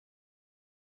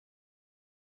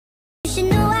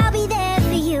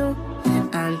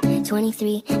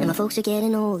23, and my folks are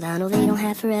getting old. I know they don't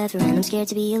have forever, and I'm scared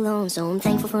to be alone. So I'm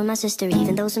thankful for my sister,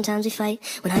 even though sometimes we fight.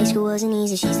 When high school wasn't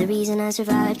easy, she's the reason I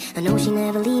survived. I know she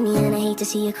never leave me, and I hate to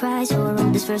see her cry. So I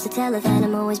wrote this verse to tell her that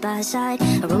I'm always by her side.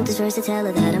 I wrote this verse to tell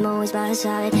her that I'm always by her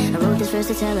side. I wrote this verse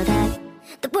to tell her that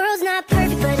the world's not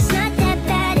perfect, but it's not